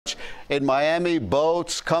In Miami,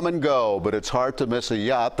 boats come and go, but it's hard to miss a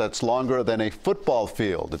yacht that's longer than a football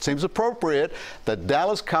field. It seems appropriate that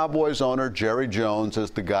Dallas Cowboys owner Jerry Jones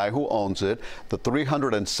is the guy who owns it. The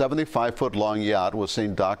 375-foot-long yacht was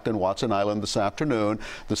seen docked in Watson Island this afternoon.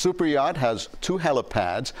 The Superyacht has 2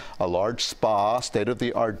 helipads, a large spa,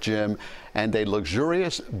 state-of-the-art gym, and a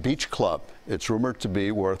luxurious beach club. It's rumored to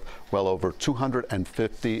be worth well over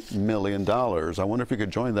 $250 million. I wonder if you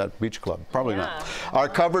could join that beach club. Probably not. Our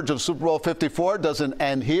coverage of Super Bowl 54 doesn't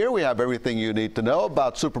end here. We have everything you need to know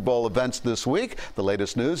about Super Bowl events this week, the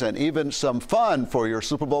latest news, and even some fun for your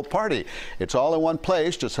Super Bowl party. It's all in one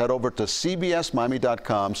place. Just head over to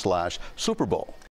cbsmiami.com/Super Bowl.